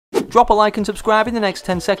Drop a like and subscribe in the next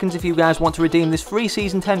 10 seconds if you guys want to redeem this free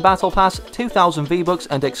Season 10 Battle Pass, 2000 V-Bucks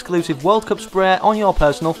and exclusive World Cup spray on your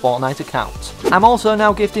personal Fortnite account. I'm also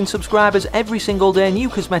now gifting subscribers every single day new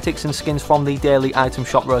cosmetics and skins from the daily item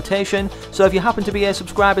shop rotation, so if you happen to be a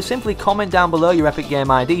subscriber, simply comment down below your Epic Game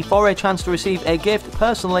ID for a chance to receive a gift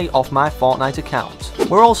personally off my Fortnite account.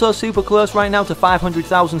 We're also super close right now to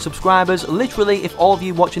 500,000 subscribers. Literally, if all of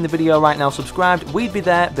you watching the video right now subscribed, we'd be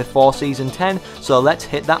there before Season 10, so let's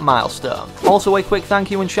hit that milestone. Also, a quick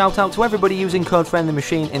thank you and shout out to everybody using code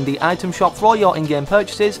FriendlyMachine in the item shop for all your in-game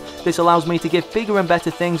purchases. This allows me to give bigger and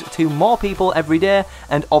better things to more people every day,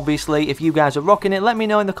 and obviously if you guys are rocking it, let me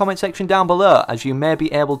know in the comment section down below, as you may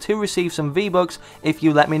be able to receive some V-Bucks if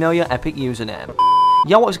you let me know your epic username.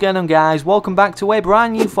 Yo, what's going on guys, welcome back to a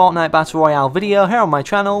brand new Fortnite Battle Royale video here on my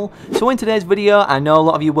channel. So in today's video, I know a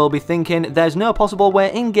lot of you will be thinking there's no possible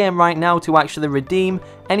way in-game right now to actually redeem,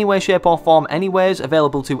 any way, shape or form anyways,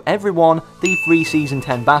 available to everyone, the free Season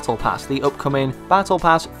 10 Battle Pass, the upcoming Battle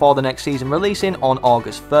Pass for the next season releasing on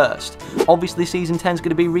August 1st. Obviously Season 10 is going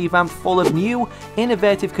to be revamped full of new,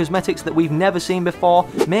 innovative cosmetics that we've never seen before,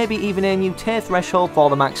 maybe even a new tier threshold for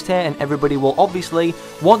the max tier, and everybody will obviously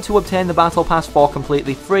want to obtain the Battle Pass for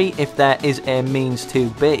completely free if there is a means to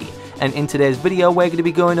be. And in today's video we're going to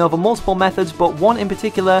be going over multiple methods, but one in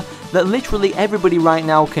particular that literally everybody right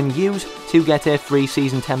now can use to get a free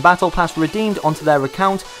Season 10 Battle Pass redeemed onto their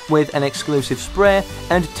account with an exclusive spray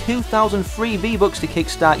and 2,000 free V-Bucks to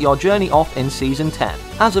kickstart your journey off in Season 10.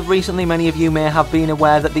 As of recently, many of you may have been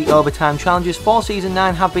aware that the overtime challenges for Season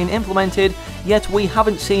 9 have been implemented, yet we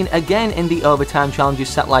haven't seen again in the overtime challenges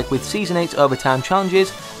set like with Season 8's overtime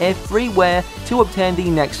challenges a free way to obtain the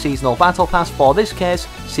next seasonal Battle Pass, for this case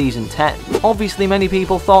Season 10. Obviously many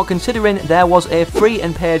people thought, considering there was a free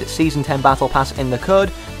and paid Season 10 Battle Pass in the code,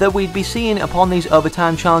 that we'd be seeing upon these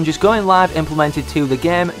overtime challenges going live implemented to the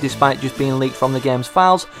game, despite just being leaked from the game's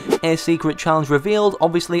files, a secret challenge revealed,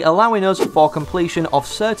 obviously allowing us, for completion of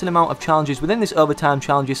certain amount of challenges within this overtime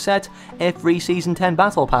challenges set, a free Season 10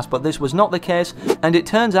 Battle Pass, but this was not the case, and it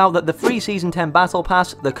turns out that the free Season 10 Battle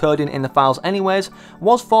Pass, the coding in the files anyways,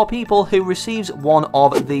 was for people who receives one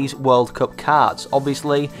of these World Cup cards.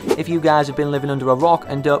 Obviously, if you guys have been living under a rock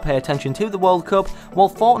and don't pay attention to the World Cup, well,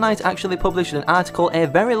 Fortnite actually published an article a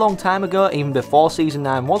very long time ago, even before Season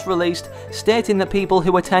 9 was released, stating that people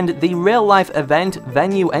who attend the real-life event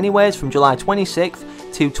venue anyways from July 26th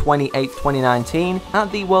to 28th, 2019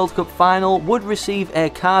 at the World Cup final would receive a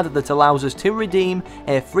card that allows us to redeem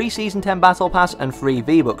a free Season 10 Battle Pass and free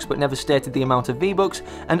V-Bucks, but never stated the amount of V-Bucks,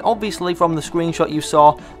 and obviously from the screenshot you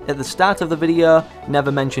saw at the start of the video,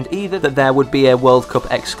 never mentioned either that there would be a World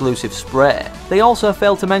Cup exclusive spray. They also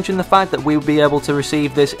failed to mention the fact that we would be able to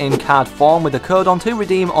receive this in card form with a code on to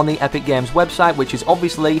redeem on the Epic Games website, which is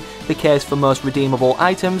obviously the case for most redeemable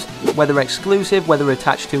items, whether exclusive, whether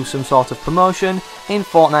attached to some sort of promotion, in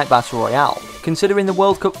Fortnite Battle Royale. Considering the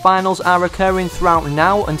World Cup finals are occurring throughout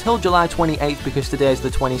now until July 28th, because today is the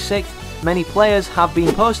 26th, many players have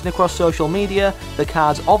been posting across social media the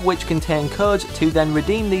cards of which contain codes to then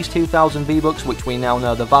redeem these 2,000 V-Bucks, which we now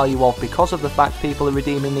know the value of because of the fact people are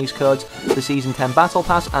redeeming these codes, the Season 10 Battle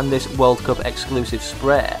Pass and this World Cup exclusive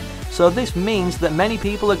spray. So this means that many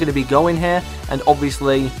people are going to be going here and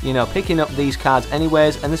obviously, you know, picking up these cards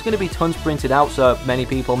anyways, and there's going to be tons printed out, so many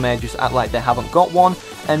people may just act like they haven't got one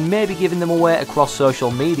and maybe giving them away across social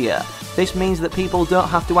media. This means that people don't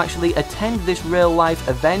have to actually attend this real life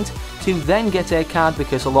event to then get a card,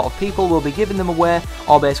 because a lot of people will be giving them away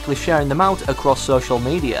or basically sharing them out across social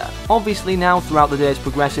media. Obviously now, throughout the days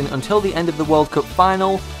progressing until the end of the World Cup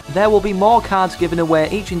final, there will be more cards given away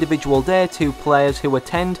each individual day to players who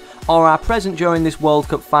attend or are present during this World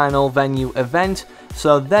Cup final venue event,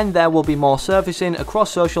 so then there will be more surfacing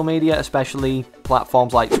across social media, especially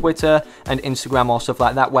platforms like Twitter and Instagram or stuff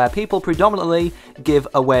like that, where people predominantly give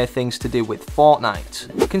away things to do with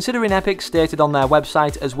Fortnite. Considering Epic stated on their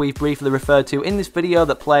website, as we've briefly referred to in this video,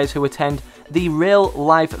 that players who attend the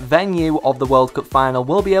real-life venue of the World Cup final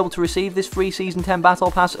will be able to receive this free Season 10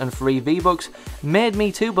 Battle Pass and free V-Bucks, made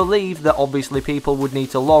me to believe that obviously people would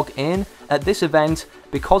need to log in at this event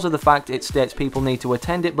because of the fact it states people need to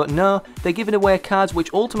attend it, but no, they're giving away cards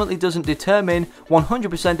which ultimately doesn't determine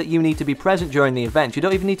 100% that you need to be present during the event. You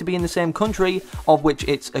don't even need to be in the same country of which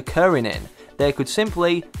it's occurring in. They could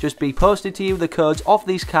simply just be posted to you, the codes of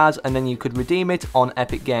these cards, and then you could redeem it on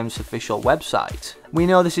Epic Games' official website. We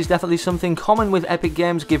know this is definitely something common with Epic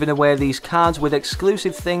Games, giving away these cards with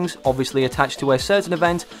exclusive things, obviously attached to a certain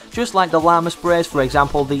event, just like the llama sprays, for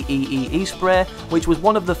example the EEE spray, which was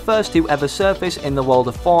one of the first to ever surface in the world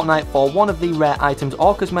of Fortnite for one of the rare items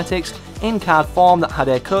or cosmetics in card form that had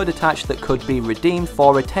a code attached that could be redeemed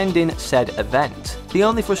for attending said event. The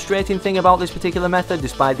only frustrating thing about this particular method,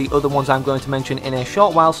 despite the other ones I'm going to mention in a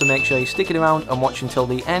short while, so make sure you stick it around and watch until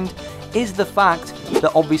the end, is the fact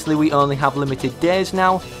that obviously we only have limited days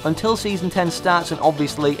now until Season 10 starts, and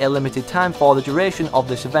obviously a limited time for the duration of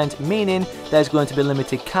this event, meaning there's going to be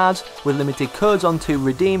limited cards with limited codes on to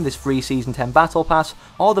redeem this free Season 10 Battle Pass,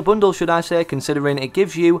 or the bundle should I say, considering it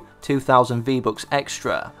gives you 2,000 V-Bucks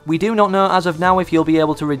extra. We do not know as of now if you'll be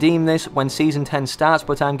able to redeem this when Season 10 starts,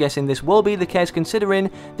 but I'm guessing this will be the case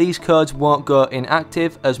considering these codes won't go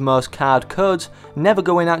inactive, as most card codes never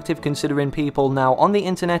go inactive, considering people now on the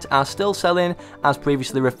internet are still selling, as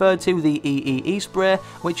previously referred to, the EEE spray,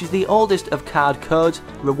 which is the oldest of card codes,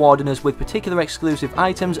 rewarding us with particular exclusive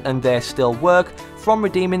items, and they still work from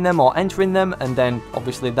redeeming them or entering them, and then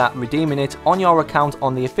obviously that redeeming it on your account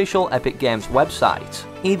on the official Epic Games website.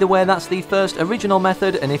 Either way, that's the first original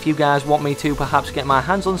method, and if you guys want me to perhaps get my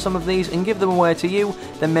hands on some of these and give them away to you,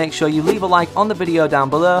 then make sure you leave a like on the video down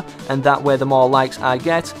below, and that way the more likes I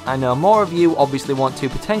get, I know more of you obviously want to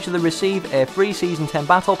potentially receive a free Season 10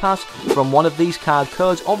 Battle Pass from one of these card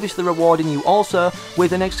codes, obviously rewarding you also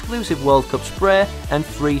with an exclusive World Cup spray and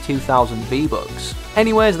free 2,000 V-Bucks.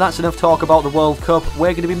 Anyways, that's enough talk about the World Cup.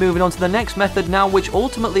 We're going to be moving on to the next method now, which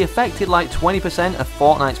ultimately affected like 20% of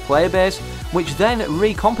Fortnite's player base, which then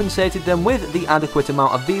recompensated them with the adequate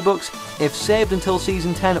amount of V-Bucks if saved until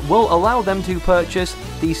Season 10 will allow them to purchase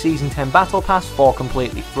the Season 10 Battle Pass for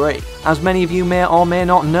completely free. As many of you may or may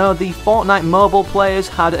not know, the Fortnite mobile players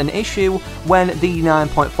had an issue when the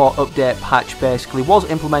 9.4 update patch basically was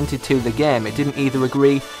implemented to the game. It didn't either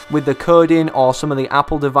agree with the coding or some of the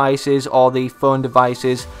Apple devices or the phone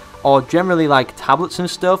devices, or generally like tablets and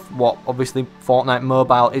stuff, what obviously Fortnite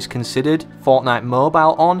Mobile is considered Fortnite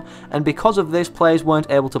Mobile on, and because of this players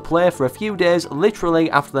weren't able to play for a few days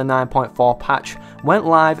literally after the 9.4 patch went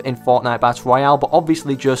live in Fortnite Battle Royale, but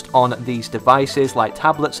obviously just on these devices like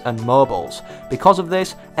tablets and mobiles. Because of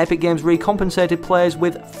this, Epic Games recompensated players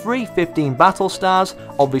with free 15 battle stars,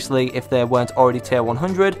 obviously if they weren't already tier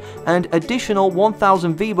 100, and additional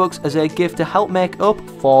 1,000 V-Bucks as a gift to help make up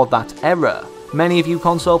for that error. Many of you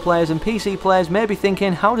console players and PC players may be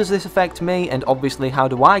thinking, how does this affect me, and obviously how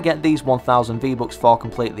do I get these 1,000 V-Bucks for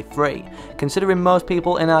completely free? Considering most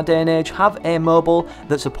people in our day and age have a mobile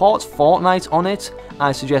that supports Fortnite on it,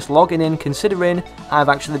 I suggest logging in, considering I've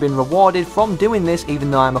actually been rewarded from doing this,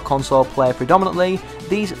 even though I'm a console player predominantly,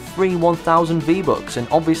 these free 1,000 V-Bucks, and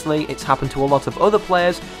obviously it's happened to a lot of other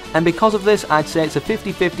players, and because of this I'd say it's a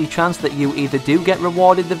 50-50 chance that you either do get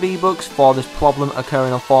rewarded the V-Bucks for this problem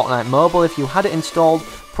occurring on Fortnite Mobile if you had it installed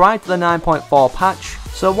prior to the 9.4 patch.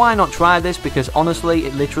 So why not try this, because honestly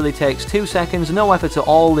it literally takes 2 seconds, no effort at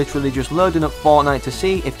all, literally just loading up Fortnite to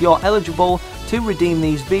see if you're eligible to redeem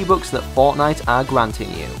these V-Bucks that Fortnite are granting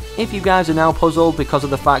you. If you guys are now puzzled because of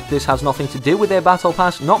the fact this has nothing to do with their Battle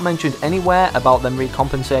Pass, not mentioned anywhere about them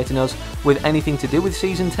recompensating us with anything to do with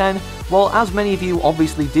Season 10, well, as many of you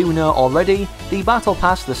obviously do know already, the Battle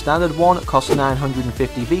Pass, the standard one, costs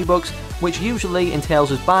 950 V-Bucks, which usually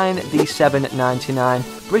entails us buying the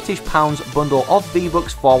 £7.99 British pounds bundle of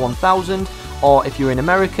V-Bucks for 1,000, or if you're in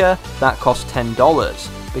America, that costs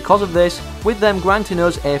 $10. Because of this, with them granting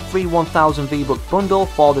us a free 1,000 V-Buck bundle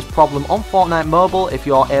for this problem on Fortnite Mobile, if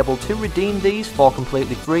you're able to redeem these for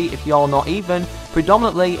completely free, if you're not even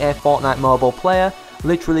predominantly a Fortnite Mobile player,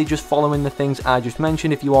 literally just following the things I just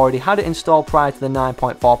mentioned, if you already had it installed prior to the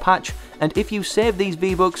 9.4 patch, and if you save these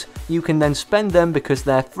V-Bucks, you can then spend them because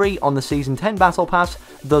they're free on the Season 10 Battle Pass,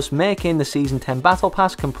 thus making the Season 10 Battle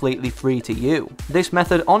Pass completely free to you. This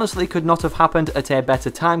method honestly could not have happened at a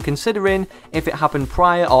better time, considering if it happened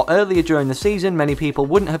prior or earlier during the season, many people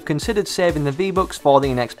wouldn't have considered saving the V-Bucks for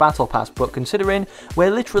the next Battle Pass, but considering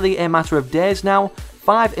we're literally a matter of days now,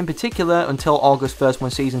 5 in particular until August 1st when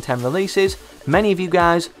Season 10 releases, many of you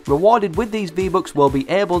guys rewarded with these V-Bucks will be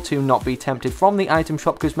able to not be tempted from the item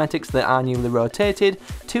shop cosmetics that are newly rotated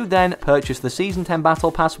to then purchase the Season 10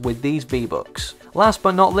 Battle Pass with these V-Bucks. Last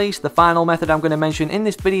but not least, the final method I'm going to mention in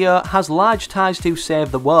this video has large ties to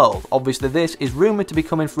Save the World. Obviously this is rumoured to be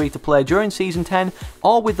coming free to play during Season 10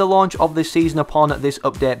 or with the launch of this season upon this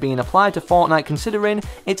update being applied to Fortnite, considering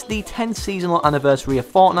it's the 10th seasonal anniversary of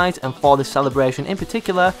Fortnite, and for this celebration in particular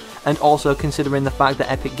particular, and also considering the fact that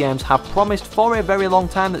Epic Games have promised for a very long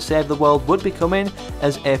time that Save the World would be coming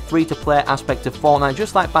as a free-to-play aspect of Fortnite,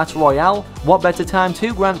 just like Battle Royale, what better time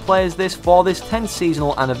to grant players this for this 10th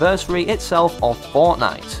seasonal anniversary itself of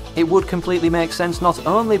Fortnite? It would completely make sense not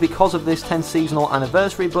only because of this 10th seasonal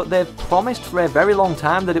anniversary, but they've promised for a very long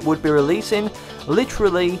time that it would be releasing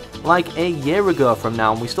literally like a year ago from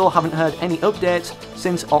now, and we still haven't heard any updates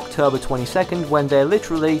since October 22nd, when they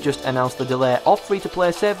literally just announced the delay of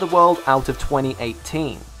free-to-play Save the World out of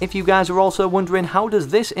 2018. If you guys are also wondering how does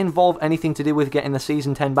this involve anything to do with getting the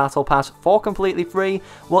Season 10 Battle Pass for completely free,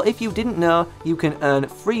 well, if you didn't know, you can earn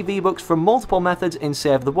free V-Bucks from multiple methods in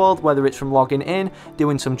Save the World, whether it's from logging in,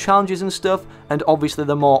 doing some challenges and stuff, and obviously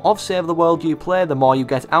the more of Save the World you play, the more you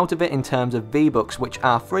get out of it in terms of V-Bucks, which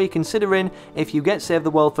are free, considering if you get Save the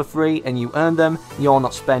World for free and you earn them, you're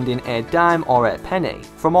not spending a dime or a penny.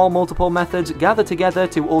 From all multiple methods gather together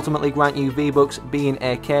to ultimately grant you V-Bucks being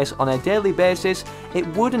a case on a daily basis, it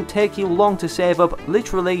wouldn't take you long to save up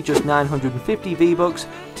literally just 950 V-Bucks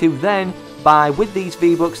to then buy with these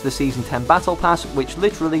V-Bucks the Season 10 Battle Pass, which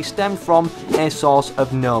literally stemmed from a source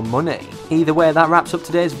of no money. Either way, that wraps up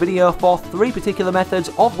today's video for 3 particular methods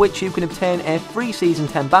of which you can obtain a free Season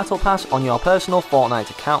 10 Battle Pass on your personal Fortnite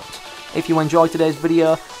account. If you enjoyed today's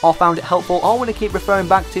video or found it helpful or want to keep referring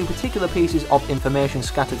back to particular pieces of information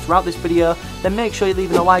scattered throughout this video, then make sure you're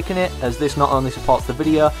leaving a like on it, as this not only supports the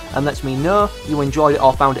video and lets me know you enjoyed it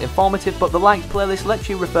or found it informative, but the liked playlist lets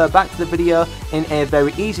you refer back to the video in a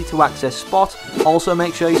very easy to access spot. Also,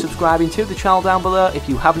 make sure you're subscribing to the channel down below if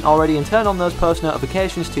you haven't already, and turn on those post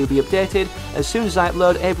notifications to be updated as soon as I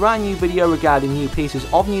upload a brand new video regarding new pieces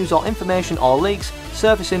of news or information or leaks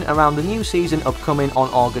surfacing around the new season upcoming on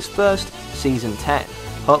August 1st, Season 10.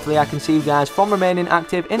 Hopefully I can see you guys from remaining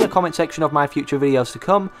active in the comment section of my future videos to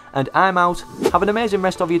come, and I'm out. Have an amazing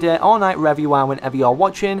rest of your day or night wherever you are whenever you're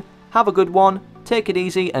watching. Have a good one, take it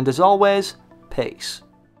easy, and as always, peace.